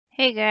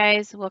Hey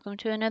guys, welcome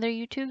to another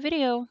YouTube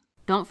video.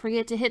 Don't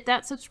forget to hit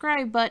that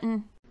subscribe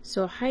button.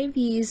 So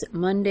Hy-Vee's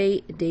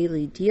Monday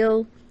Daily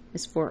Deal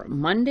is for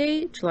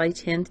Monday, July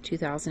 10th,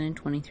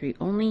 2023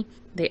 only.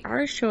 They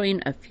are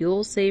showing a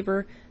fuel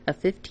saver of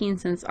 15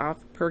 cents off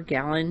per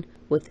gallon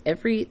with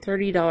every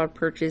 $30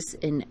 purchase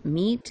in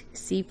meat,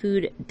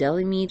 seafood,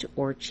 deli meat,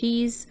 or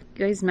cheese.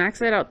 You guys max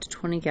that out to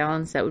 20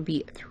 gallons. That would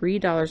be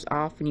 $3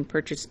 off when you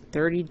purchase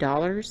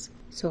 $30.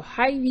 So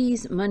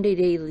Hy-Vee's Monday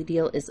Daily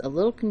Deal is a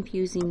little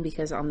confusing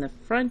because on the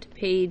front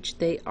page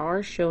they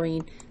are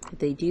showing that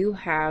they do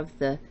have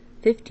the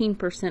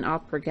 15%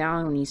 off per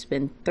gallon when you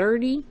spend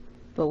 $30.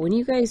 But when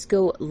you guys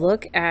go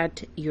look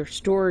at your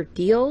store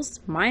deals,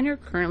 mine are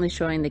currently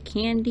showing the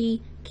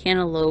candy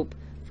Cantaloupe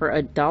for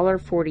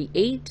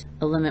 $1.48,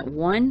 a limit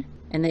 1.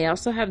 And they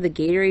also have the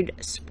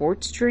Gatorade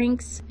sports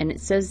drinks, and it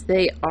says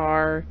they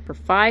are for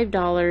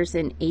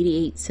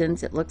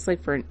 $5.88. It looks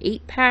like for an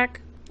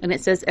 8-pack. And it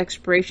says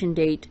expiration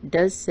date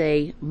does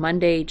say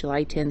Monday,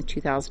 July 10th,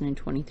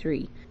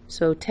 2023.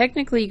 So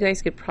technically you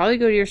guys could probably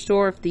go to your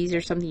store if these are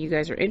something you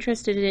guys are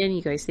interested in.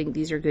 You guys think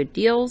these are good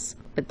deals,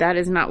 but that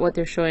is not what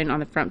they're showing on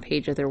the front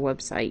page of their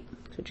website.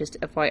 So just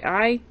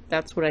FYI,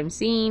 that's what I'm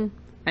seeing.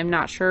 I'm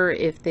not sure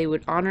if they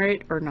would honor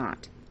it or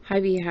not.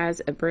 Hy-Vee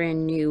has a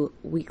brand new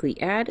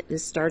weekly ad.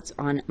 This starts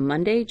on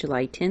Monday,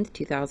 July 10th,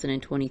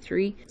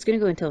 2023. It's going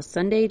to go until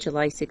Sunday,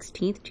 July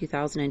 16th,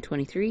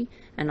 2023,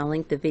 and I'll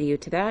link the video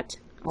to that.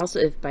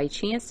 Also, if by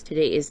chance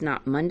today is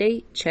not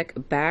Monday, check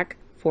back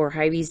for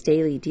Hy-Vee's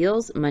daily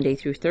deals Monday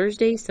through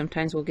Thursday.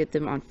 Sometimes we'll get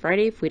them on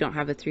Friday if we don't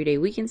have a 3-day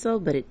weekend sale,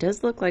 but it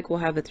does look like we'll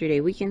have a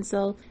 3-day weekend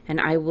sale, and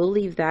I will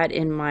leave that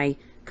in my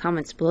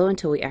comments below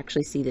until we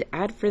actually see the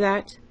ad for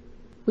that.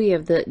 We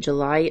have the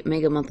July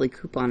Mega Monthly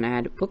Coupon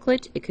Ad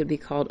booklet. It could be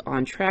called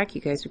On Track.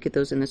 You guys would get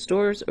those in the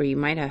stores, or you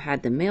might have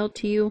had them mailed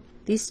to you.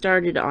 These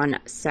started on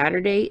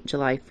Saturday,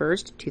 July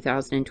 1st,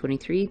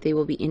 2023. They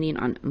will be ending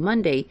on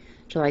Monday,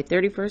 July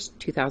 31st,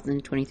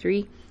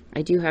 2023.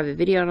 I do have a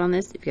video out on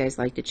this if you guys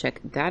like to check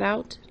that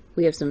out.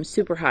 We have some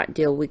super hot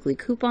deal weekly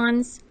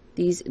coupons.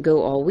 These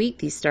go all week.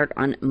 These start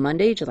on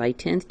Monday, July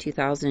 10th,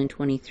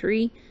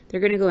 2023. They're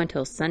going to go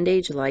until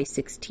Sunday, July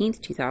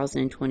 16th,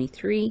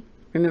 2023.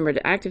 Remember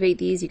to activate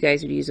these. You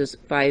guys would use those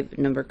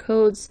 5-number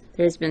codes.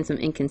 There's been some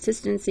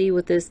inconsistency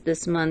with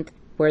this month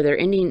where they're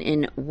ending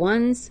in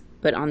 1s,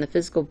 but on the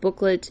physical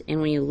booklet,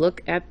 and when you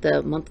look at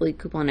the monthly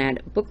coupon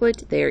ad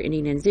booklet, they are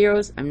ending in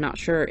 0s. I'm not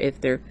sure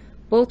if they're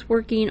both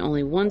working,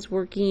 only one's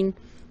working.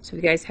 So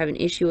if you guys have an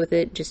issue with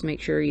it, just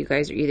make sure you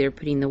guys are either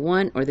putting the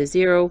 1 or the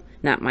 0.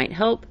 That might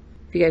help.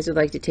 If you guys would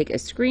like to take a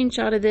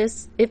screenshot of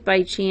this, if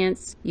by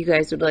chance you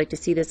guys would like to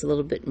see this a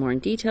little bit more in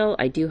detail,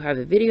 I do have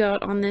a video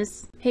out on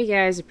this. Hey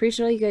guys,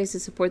 appreciate all you guys to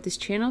support this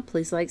channel.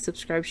 Please like,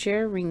 subscribe,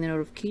 share, ring the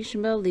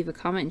notification bell, leave a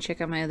comment, and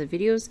check out my other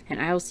videos. And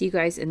I will see you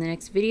guys in the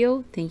next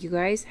video. Thank you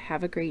guys.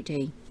 Have a great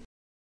day.